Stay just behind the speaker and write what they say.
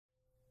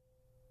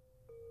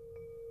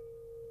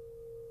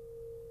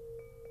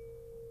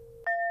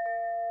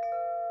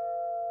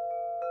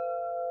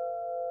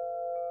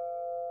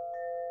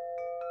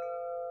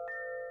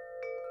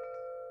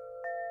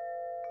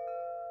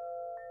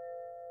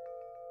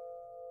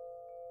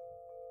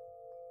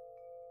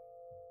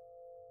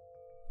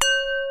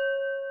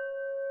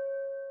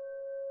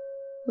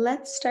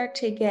Let's start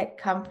to get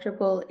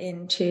comfortable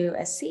into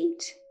a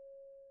seat.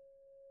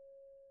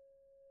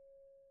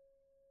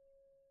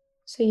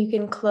 So you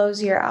can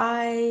close your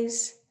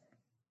eyes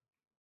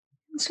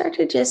and start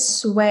to just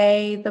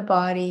sway the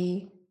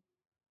body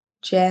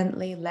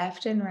gently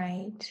left and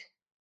right,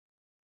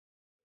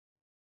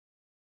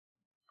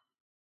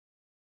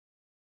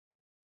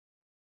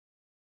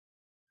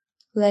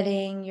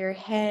 letting your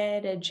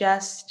head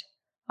adjust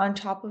on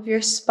top of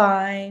your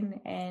spine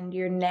and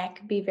your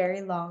neck be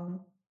very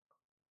long.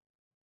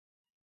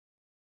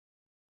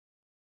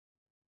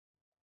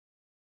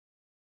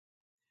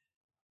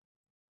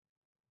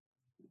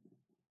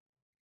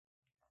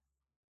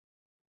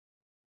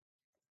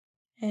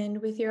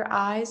 And with your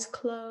eyes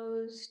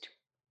closed,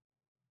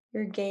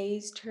 your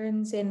gaze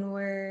turns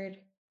inward,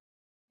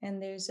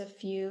 and there's a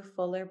few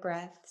fuller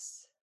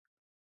breaths.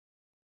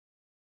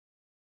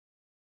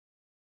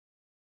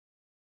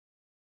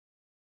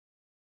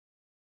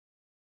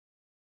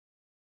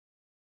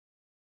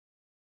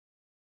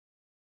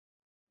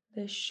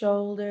 The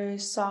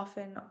shoulders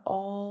soften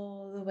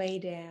all the way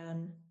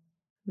down,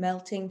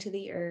 melting to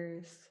the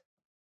earth.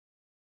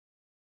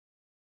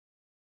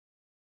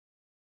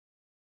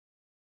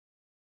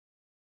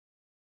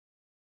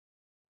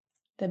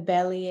 The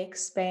belly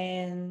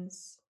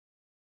expands,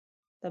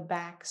 the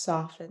back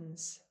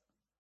softens.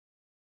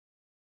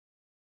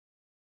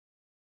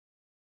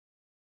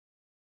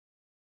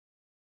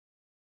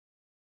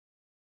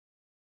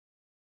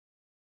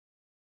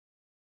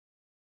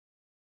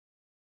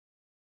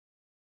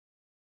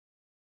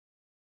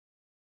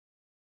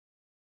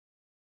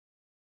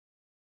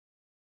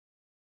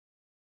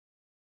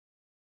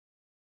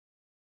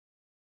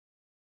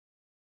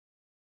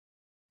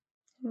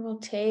 And we'll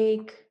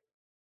take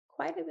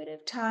quite a bit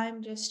of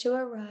time just to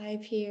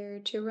arrive here,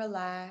 to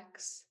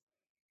relax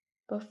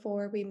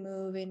before we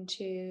move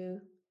into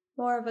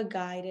more of a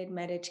guided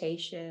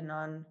meditation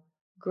on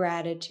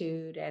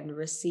gratitude and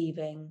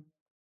receiving.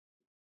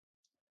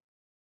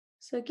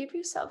 So give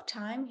yourself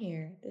time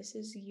here. This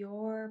is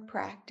your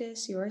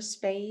practice, your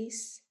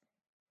space.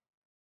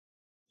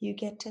 You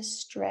get to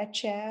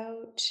stretch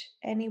out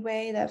any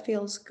way that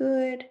feels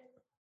good.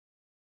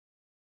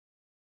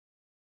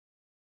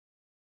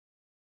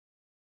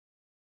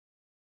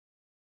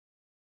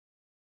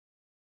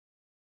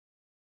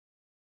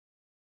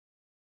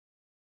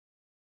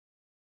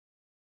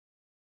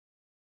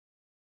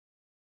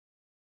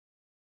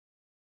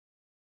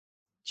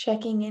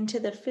 Checking into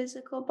the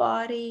physical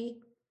body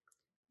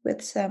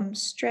with some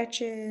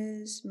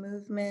stretches,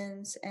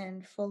 movements,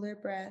 and fuller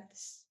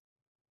breaths.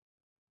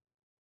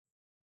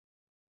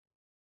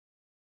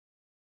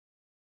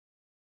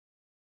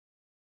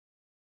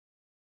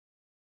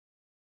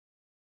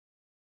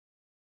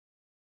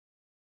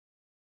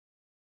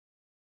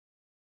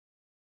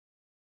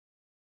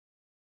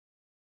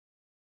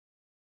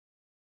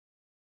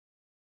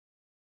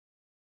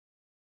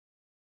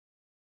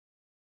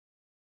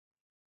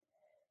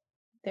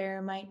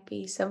 There might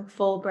be some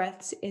full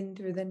breaths in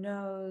through the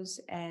nose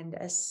and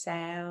a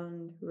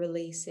sound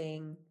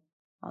releasing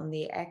on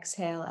the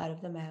exhale out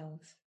of the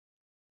mouth.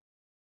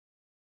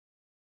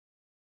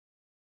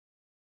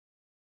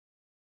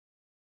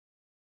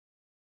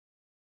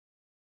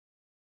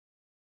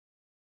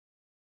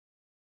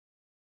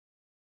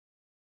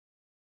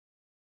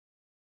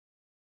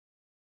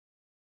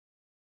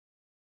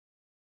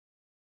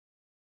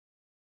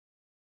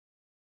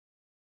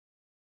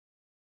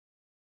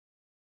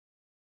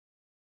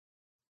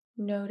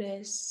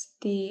 Notice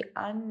the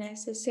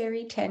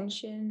unnecessary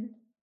tension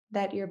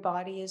that your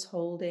body is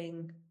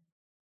holding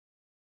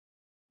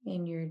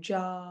in your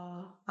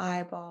jaw,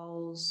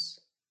 eyeballs,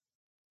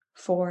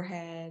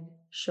 forehead,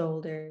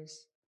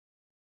 shoulders.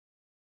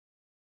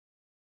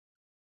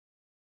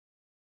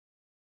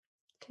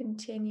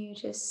 Continue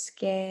to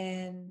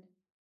scan,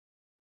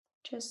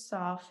 to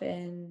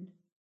soften,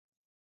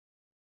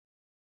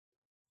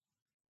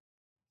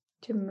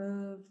 to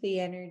move the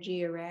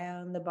energy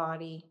around the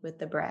body with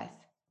the breath.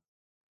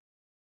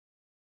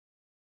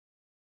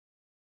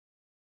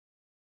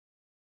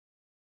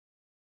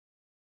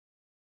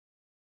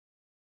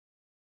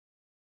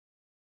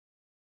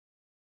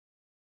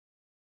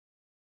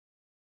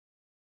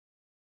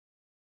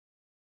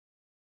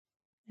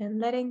 And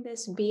letting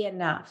this be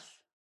enough,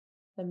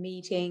 the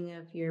meeting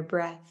of your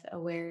breath,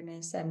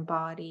 awareness, and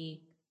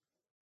body.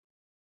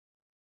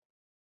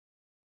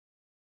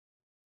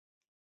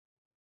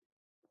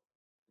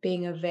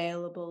 Being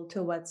available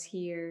to what's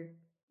here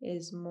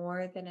is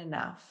more than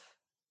enough.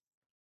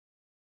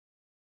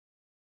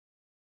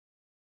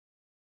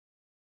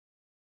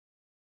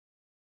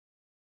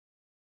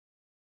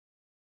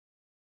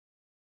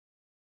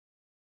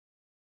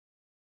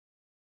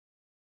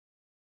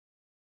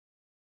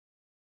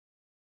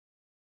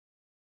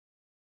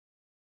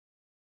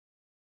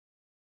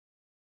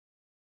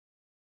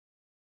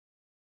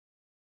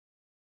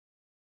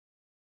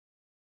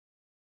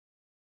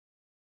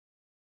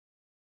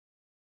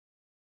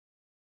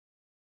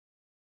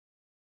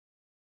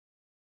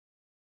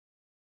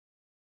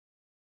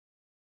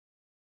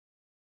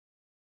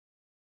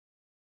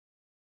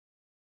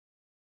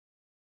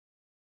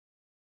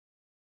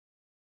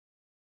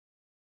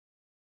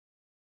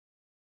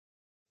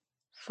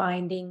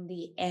 finding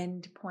the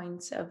end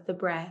points of the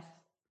breath,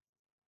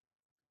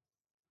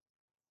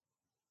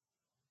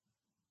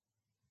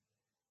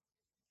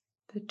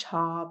 the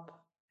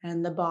top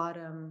and the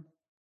bottom,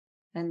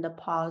 and the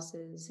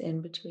pauses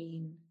in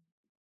between.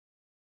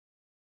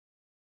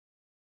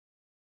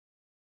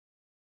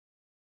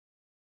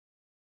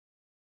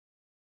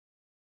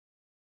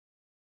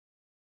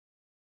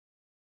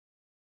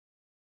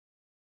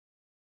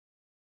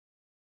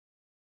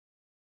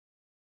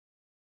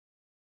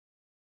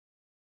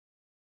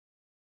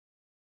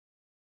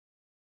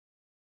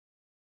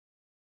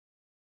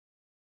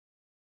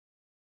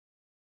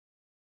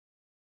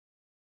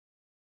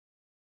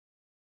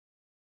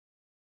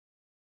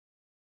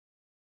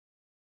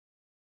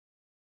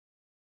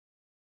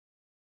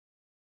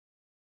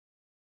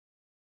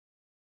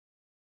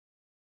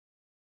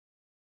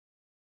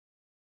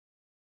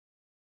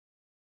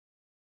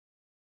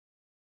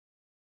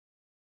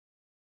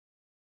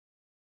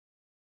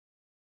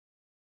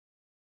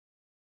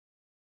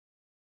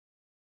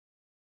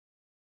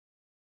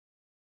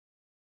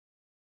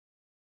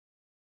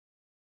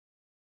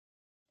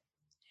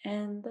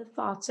 And the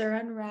thoughts are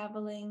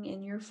unraveling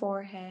in your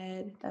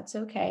forehead. That's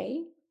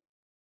okay.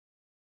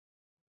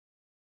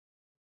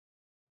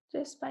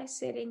 Just by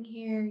sitting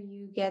here,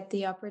 you get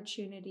the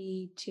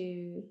opportunity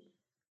to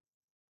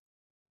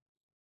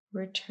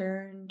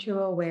return to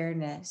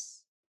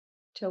awareness,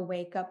 to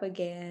wake up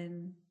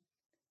again,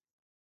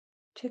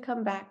 to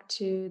come back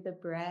to the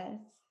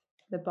breath,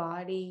 the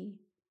body,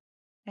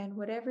 and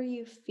whatever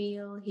you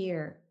feel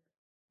here,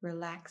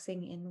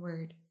 relaxing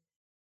inward.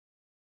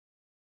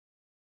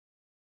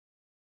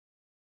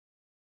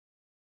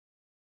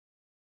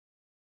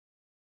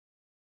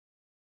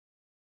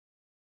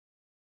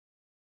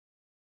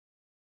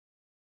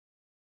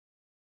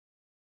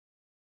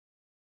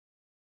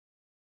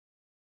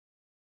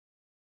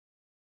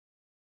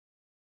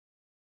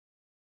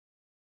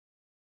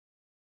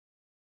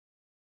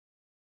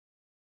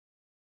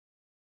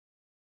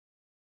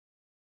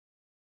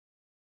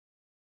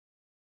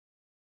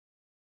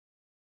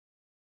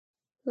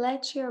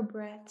 Let your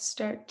breath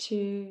start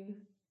to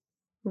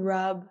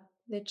rub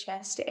the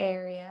chest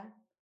area.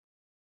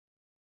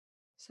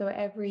 So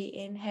every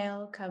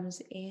inhale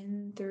comes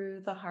in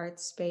through the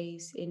heart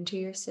space into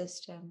your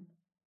system.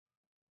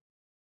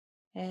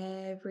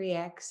 Every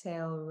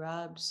exhale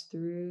rubs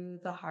through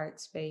the heart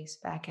space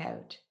back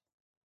out.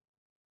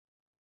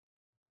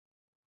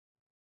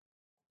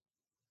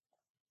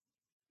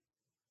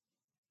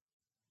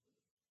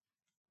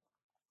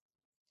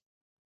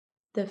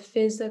 The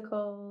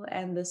physical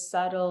and the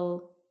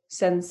subtle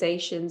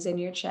sensations in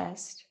your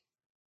chest.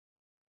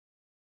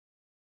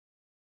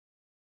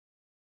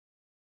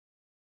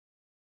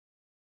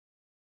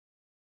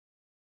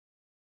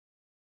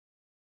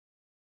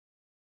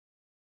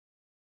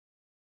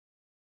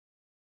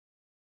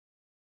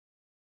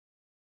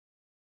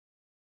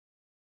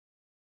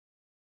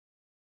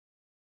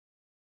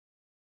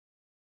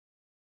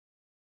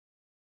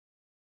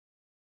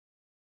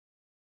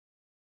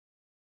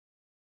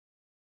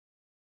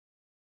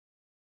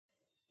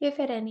 If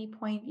at any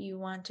point you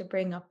want to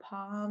bring a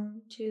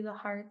palm to the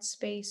heart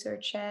space or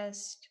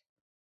chest,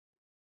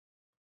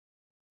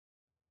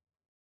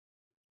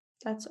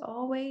 that's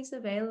always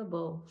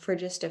available for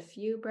just a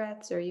few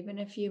breaths or even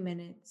a few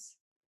minutes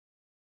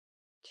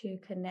to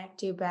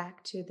connect you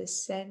back to the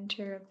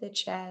center of the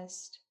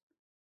chest,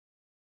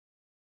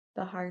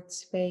 the heart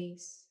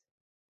space.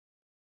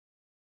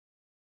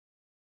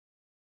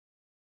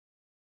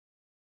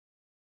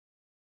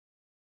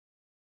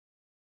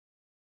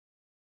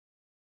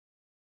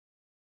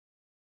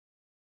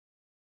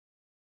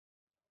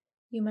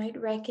 You might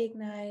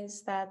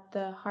recognize that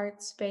the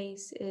heart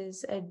space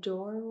is a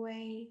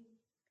doorway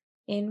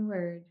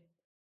inward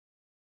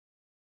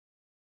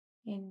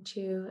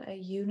into a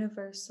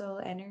universal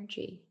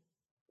energy.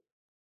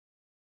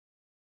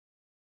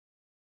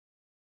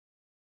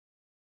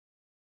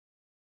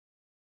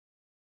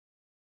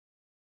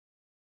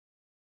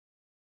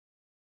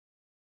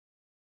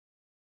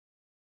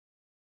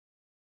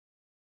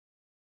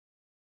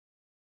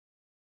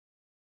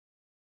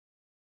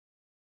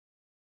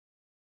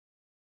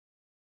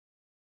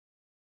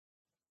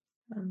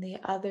 On the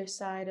other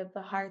side of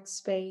the heart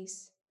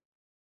space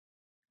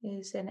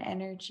is an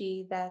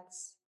energy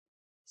that's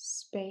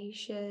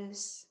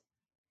spacious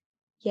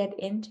yet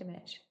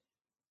intimate.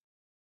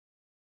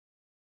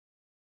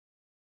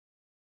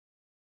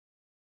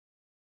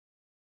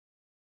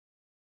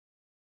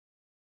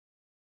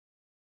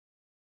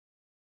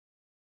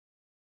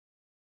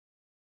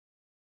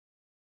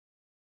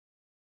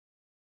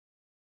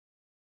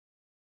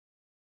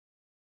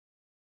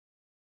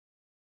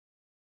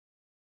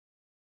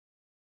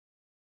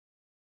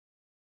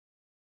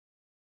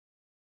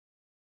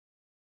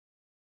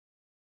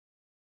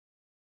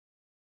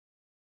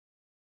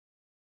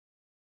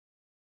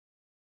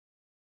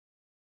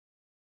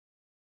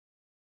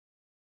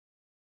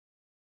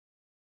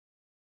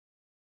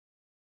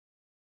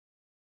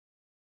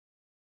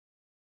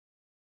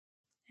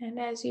 And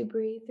as you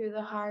breathe through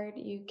the heart,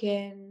 you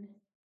can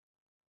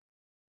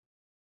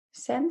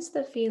Sense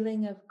the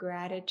feeling of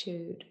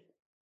gratitude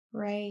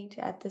right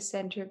at the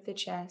center of the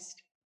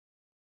chest.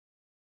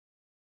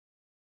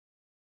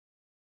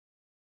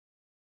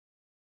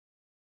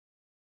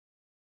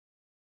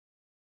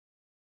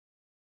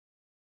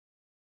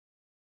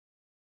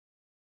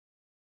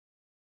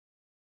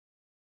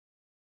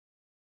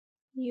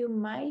 You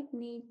might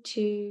need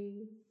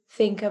to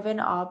think of an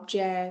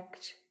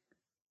object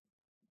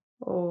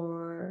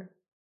or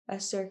a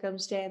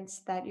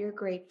circumstance that you're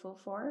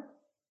grateful for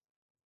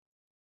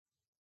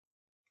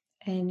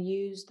and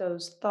use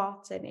those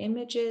thoughts and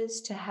images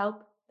to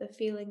help the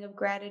feeling of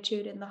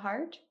gratitude in the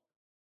heart.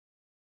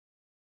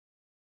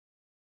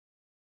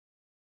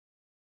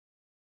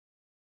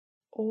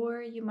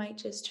 Or you might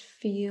just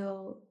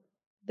feel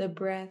the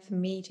breath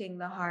meeting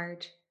the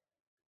heart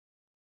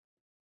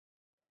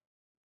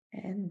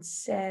and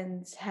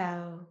sense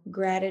how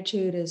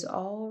gratitude is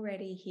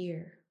already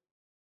here.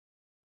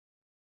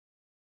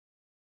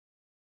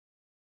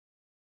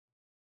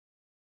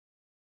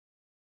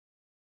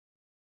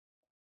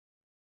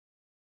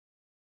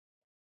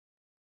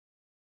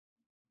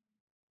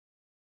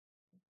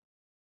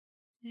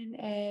 And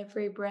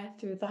every breath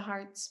through the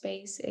heart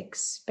space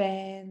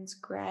expands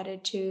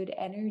gratitude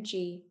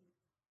energy,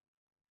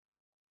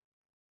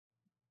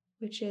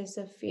 which is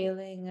a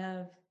feeling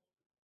of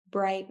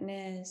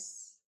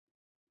brightness,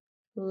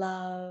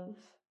 love,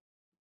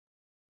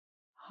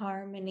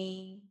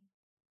 harmony,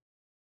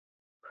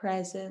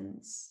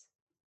 presence,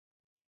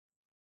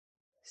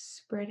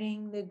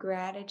 spreading the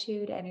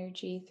gratitude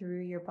energy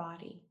through your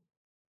body,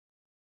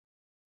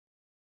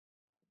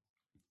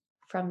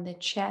 from the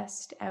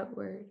chest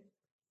outward.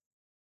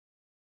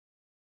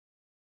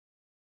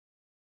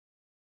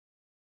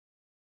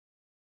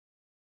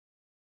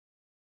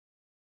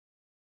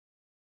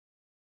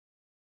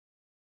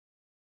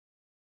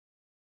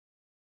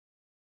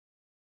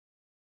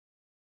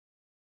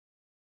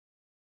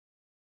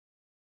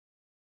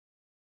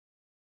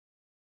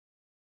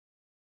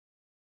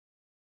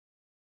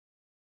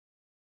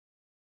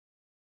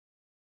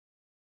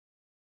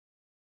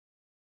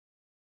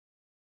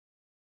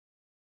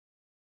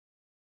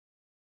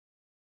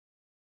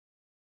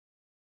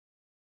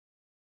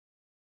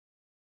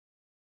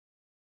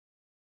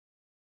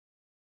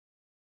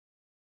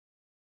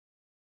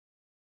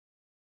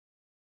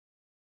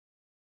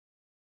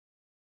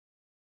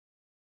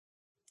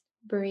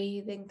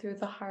 Breathing through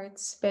the heart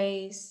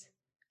space,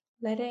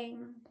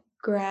 letting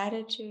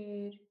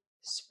gratitude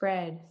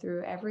spread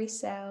through every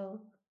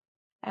cell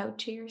out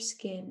to your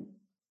skin.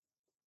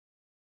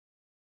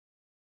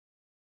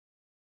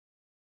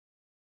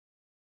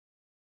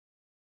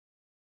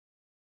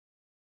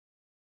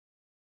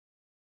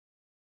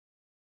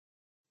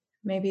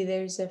 Maybe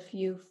there's a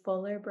few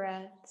fuller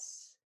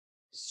breaths,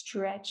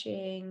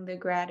 stretching the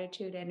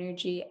gratitude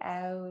energy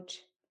out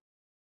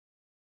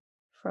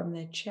from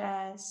the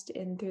chest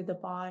in through the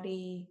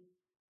body,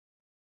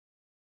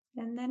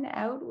 and then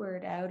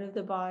outward out of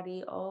the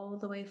body, all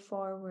the way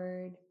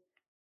forward,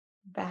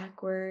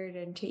 backward,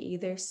 and to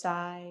either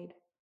side,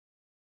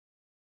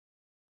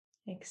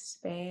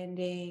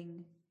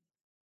 expanding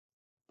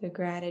the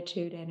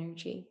gratitude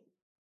energy.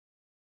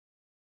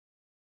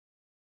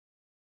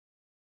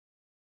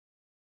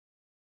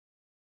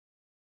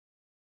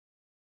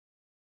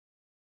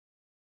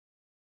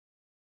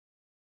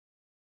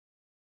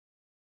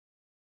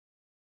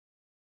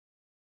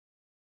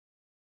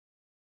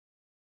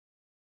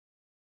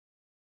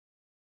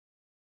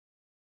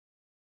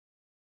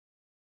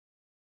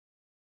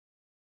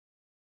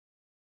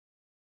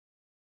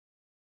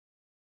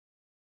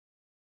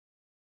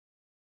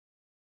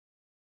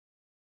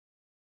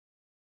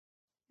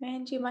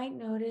 And you might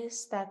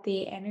notice that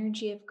the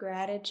energy of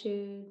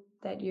gratitude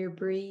that you're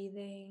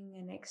breathing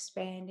and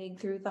expanding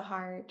through the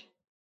heart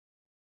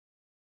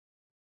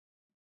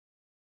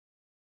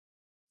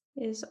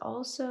is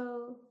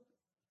also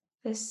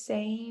the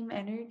same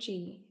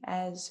energy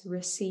as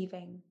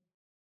receiving.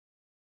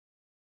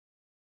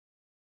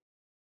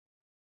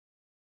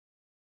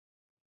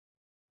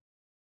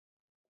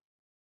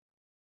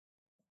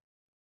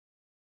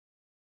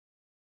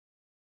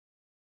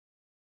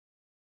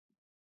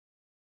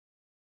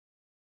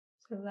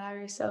 So allow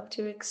yourself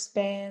to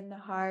expand the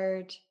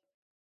heart,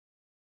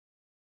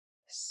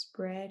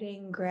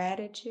 spreading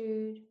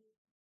gratitude,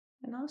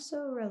 and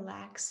also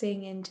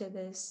relaxing into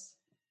this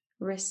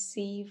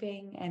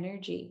receiving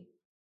energy,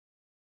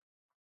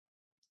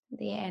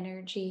 the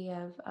energy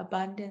of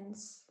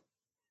abundance.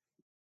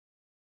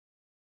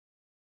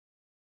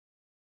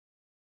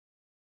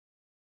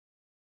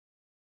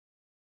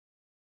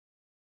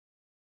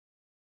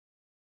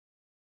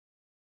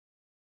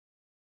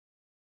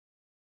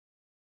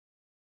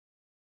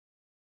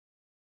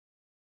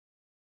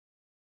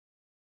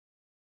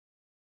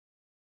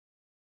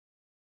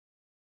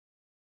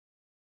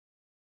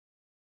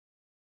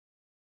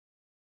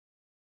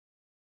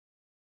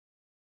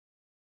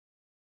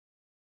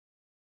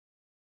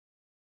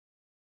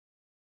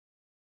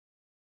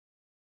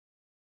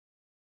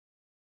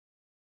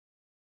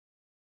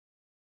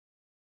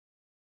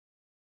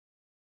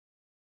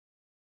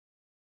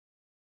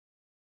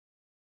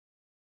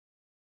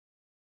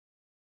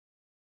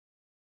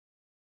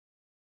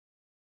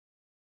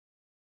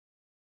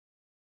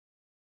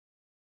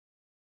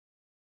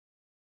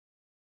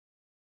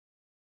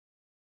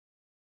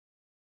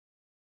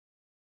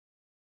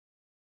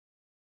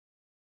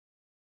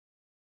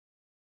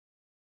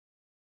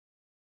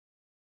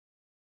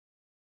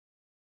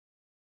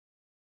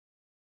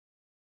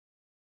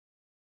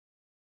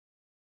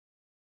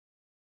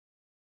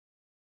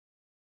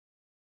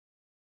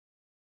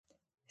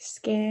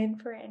 Scan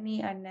for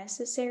any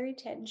unnecessary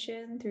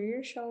tension through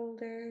your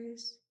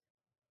shoulders.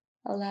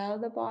 Allow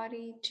the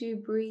body to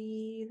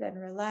breathe and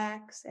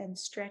relax and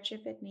stretch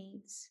if it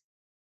needs.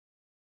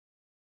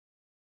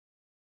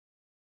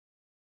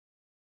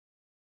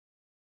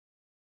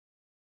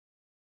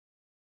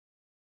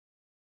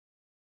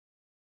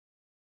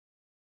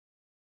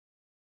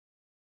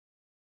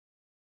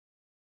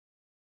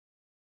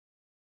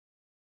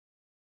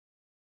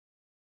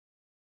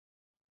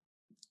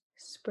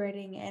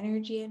 Spreading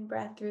energy and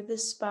breath through the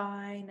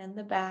spine and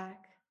the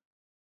back,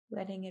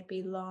 letting it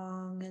be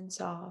long and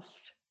soft.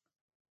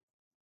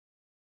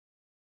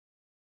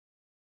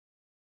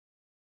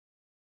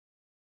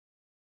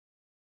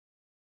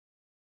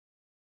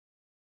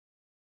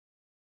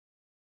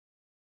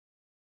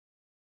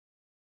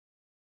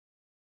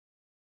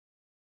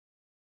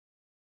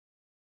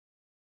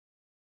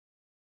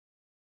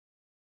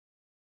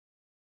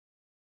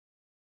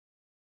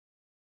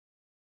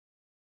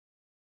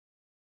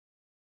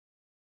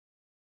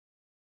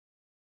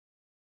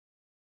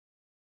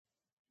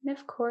 And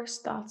of course,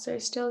 thoughts are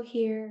still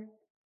here,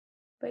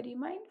 but you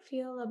might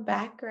feel a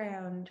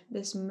background,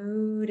 this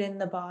mood in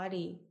the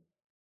body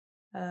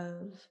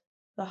of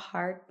the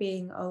heart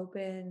being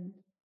open,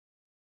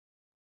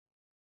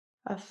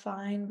 a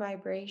fine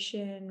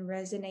vibration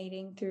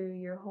resonating through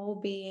your whole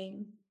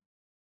being,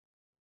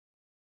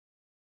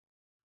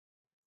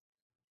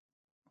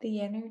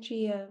 the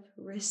energy of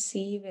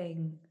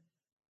receiving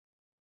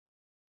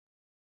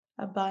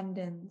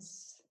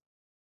abundance,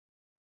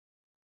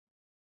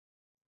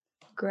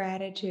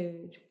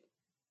 gratitude.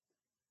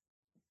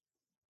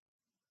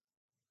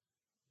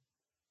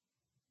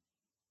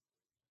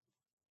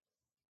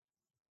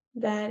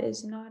 That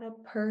is not a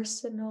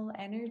personal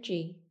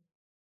energy,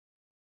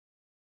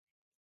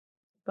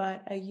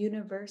 but a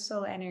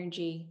universal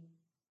energy,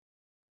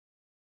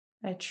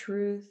 a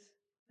truth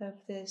of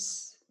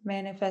this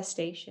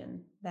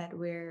manifestation that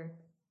we're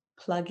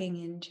plugging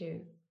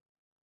into.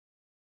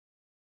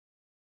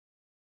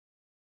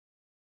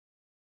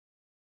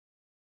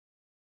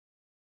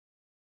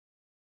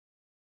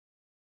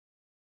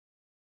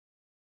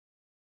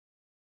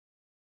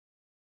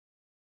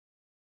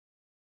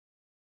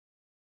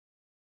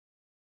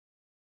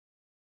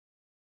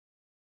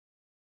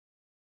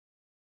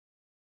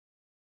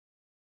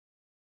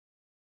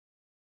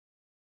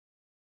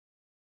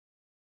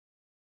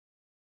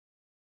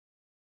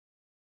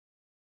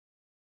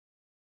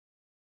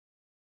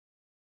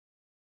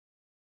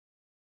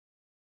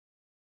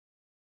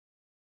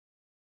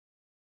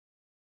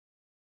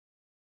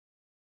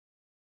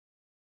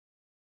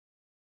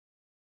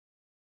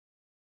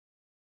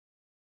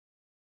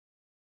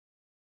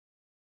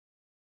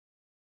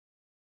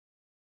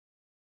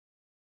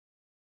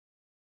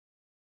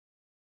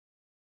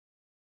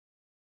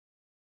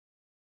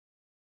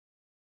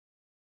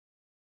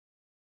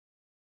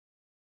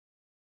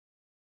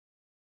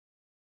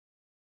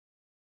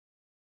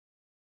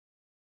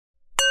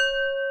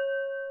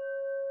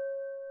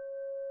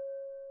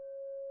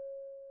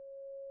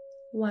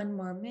 One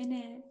more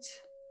minute.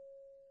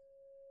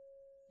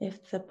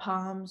 If the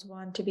palms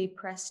want to be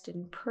pressed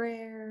in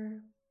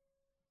prayer,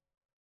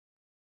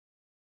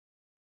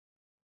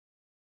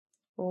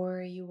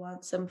 or you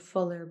want some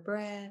fuller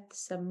breath,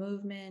 some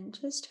movement,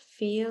 just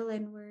feel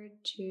inward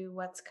to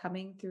what's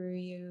coming through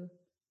you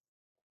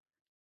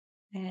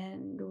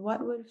and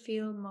what would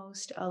feel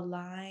most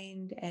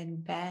aligned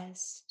and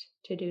best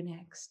to do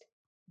next.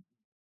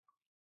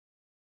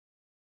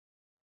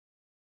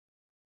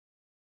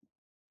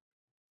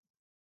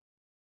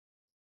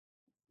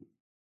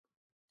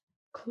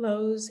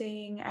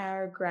 Closing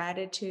our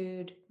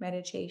gratitude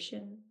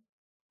meditation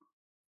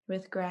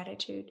with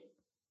gratitude.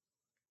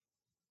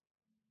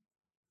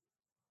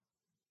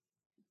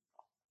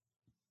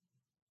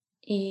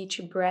 Each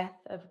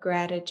breath of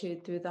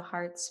gratitude through the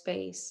heart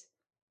space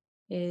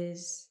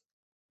is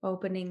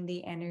opening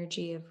the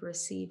energy of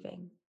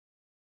receiving.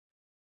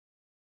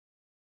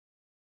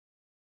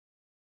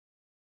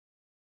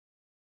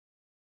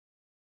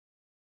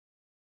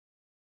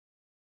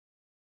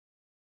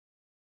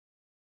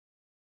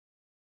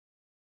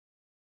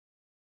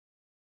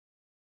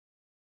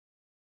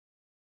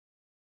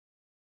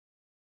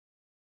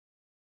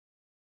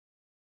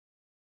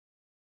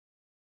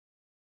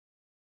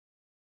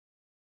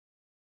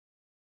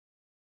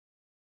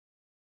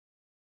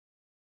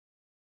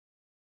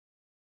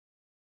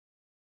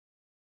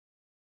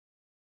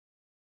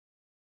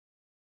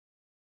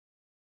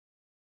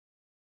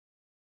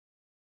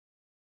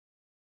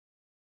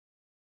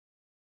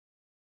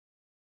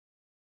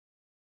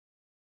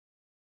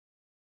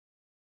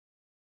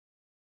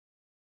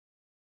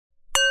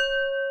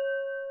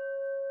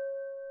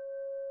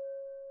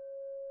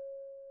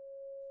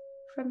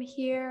 From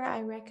here,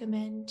 I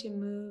recommend to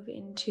move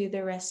into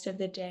the rest of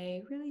the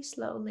day really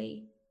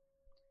slowly.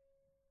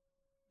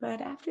 But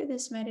after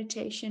this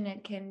meditation,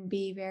 it can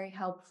be very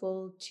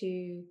helpful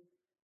to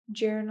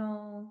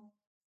journal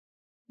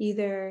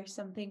either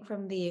something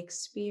from the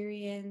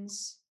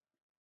experience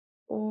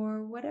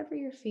or whatever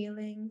you're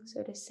feeling.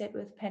 So to sit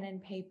with pen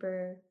and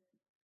paper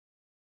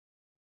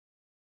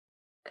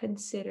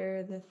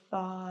consider the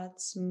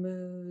thoughts,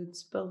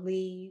 moods,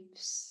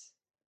 beliefs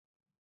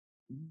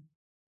Mm.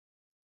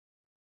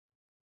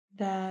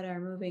 that are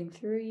moving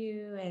through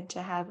you, and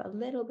to have a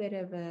little bit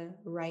of a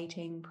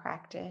writing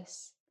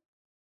practice.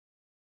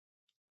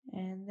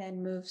 And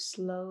then move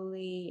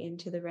slowly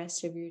into the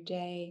rest of your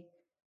day,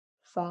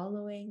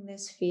 following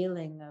this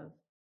feeling of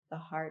the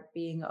heart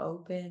being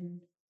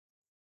open,